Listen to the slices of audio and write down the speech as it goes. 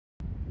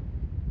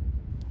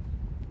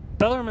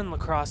Bellarmine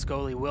lacrosse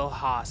goalie Will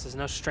Haas is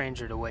no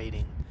stranger to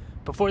waiting.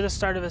 Before the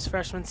start of his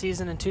freshman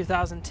season in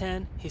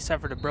 2010, he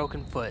suffered a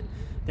broken foot.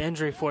 The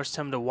injury forced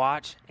him to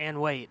watch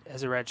and wait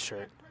as a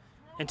redshirt.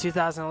 In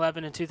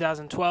 2011 and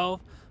 2012,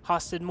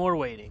 Haas did more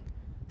waiting,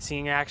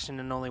 seeing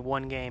action in only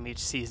one game each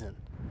season.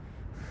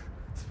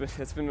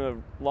 It's been a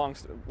long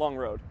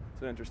road. It's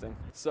been interesting.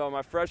 So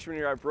my freshman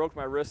year, I broke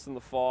my wrist in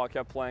the fall. I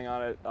kept playing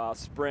on it.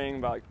 Spring,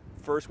 about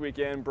first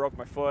weekend, broke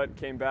my foot.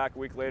 Came back a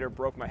week later,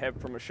 broke my hip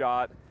from a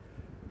shot.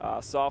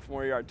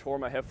 Sophomore year, I tore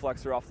my hip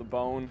flexor off the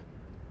bone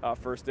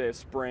first day of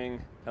spring.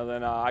 And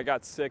then I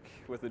got sick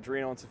with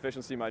adrenal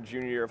insufficiency my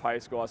junior year of high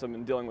school. So I've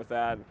been dealing with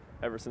that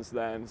ever since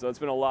then. So it's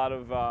been a lot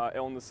of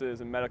illnesses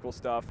and medical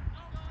stuff.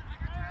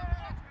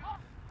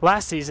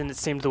 Last season, it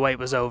seemed the wait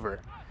was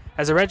over.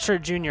 As a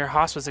redshirt junior,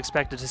 Haas was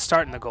expected to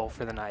start in the goal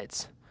for the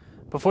Knights.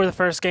 Before the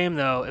first game,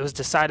 though, it was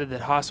decided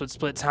that Haas would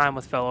split time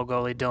with fellow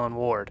goalie Dylan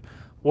Ward.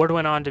 Ward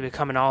went on to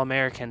become an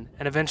All-American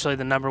and eventually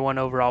the #1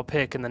 overall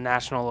pick in the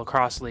National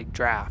Lacrosse League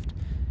draft,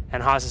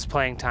 and Haas's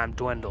playing time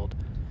dwindled.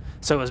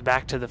 So it was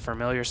back to the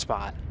familiar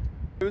spot.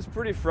 It was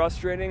pretty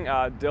frustrating.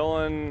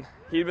 Dylan,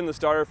 he'd been the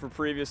starter for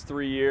previous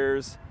 3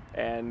 years,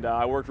 and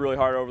I worked really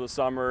hard over the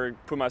summer,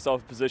 put myself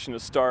in position to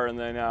start, and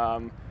then I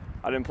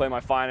didn't play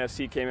my finest.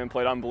 He came in and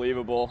played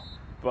unbelievable,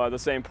 but at the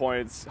same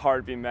point, it's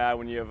hard to be mad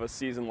when you have a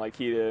season like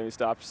he did. He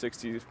stopped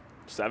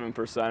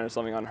 67% or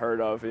something unheard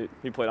of.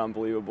 He played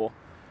unbelievable.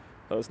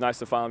 So it's nice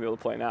to finally be able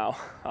to play now,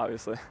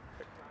 obviously.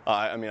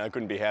 I mean, I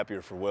couldn't be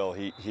happier for Will.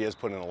 He has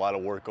put in a lot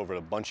of work over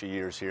a bunch of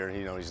years here.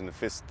 He's in the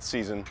 5th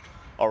season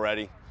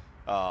already.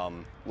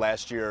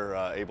 Last year,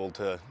 able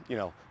to,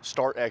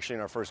 start actually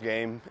in our first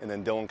game, and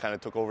then Dylan kind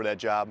of took over that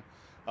job.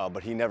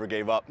 But he never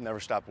gave up, never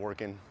stopped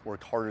working,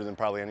 worked harder than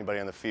probably anybody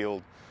on the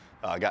field,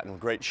 got in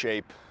great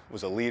shape,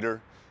 was a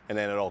leader, and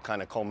then it all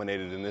kind of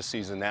culminated in this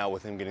season now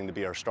with him getting to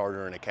be our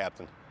starter and a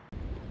captain.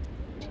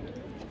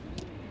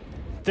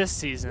 This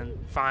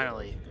season,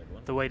 finally,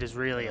 the wait is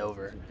really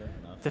over.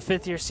 The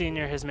 5th-year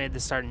senior has made the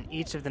start in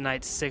each of the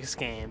Knights' 6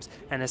 games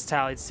and has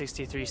tallied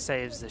 63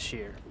 saves this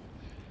year.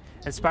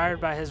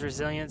 Inspired by his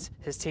resilience,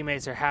 his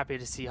teammates are happy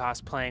to see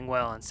Haas playing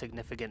well in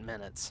significant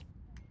minutes.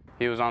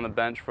 He was on the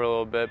bench for a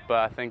little bit, but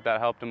I think that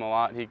helped him a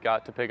lot. He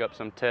got to pick up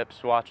some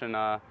tips watching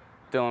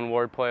Dylan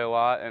Ward play a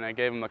lot, and it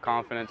gave him the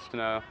confidence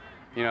to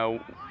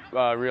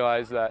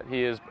realize that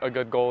he is a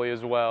good goalie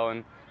as well,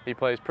 and he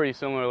plays pretty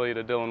similarly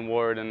to Dylan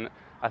Ward, and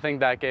I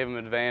think that gave him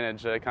an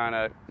advantage. It kind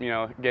of,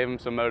 gave him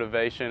some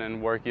motivation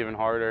and work even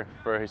harder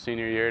for his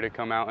senior year to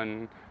come out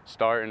and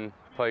start and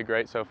play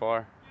great so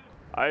far.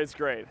 It's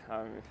great.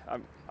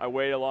 I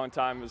waited a long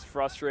time. It was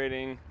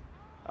frustrating,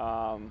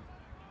 but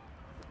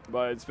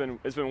it's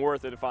been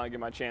worth it to finally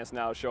get my chance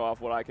now to show off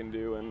what I can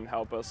do and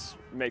help us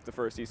make the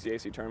first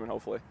ECAC tournament,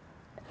 hopefully.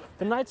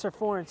 The Knights are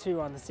 4-2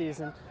 on the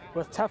season,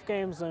 with tough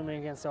games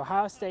looming against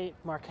Ohio State,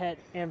 Marquette,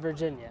 and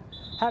Virginia.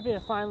 Happy to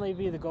finally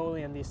be the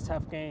goalie in these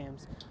tough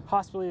games.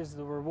 Haas believes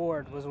the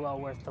reward was well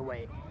worth the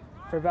wait.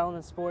 For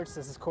Bellarmine Sports,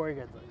 this is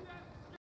Goodlett.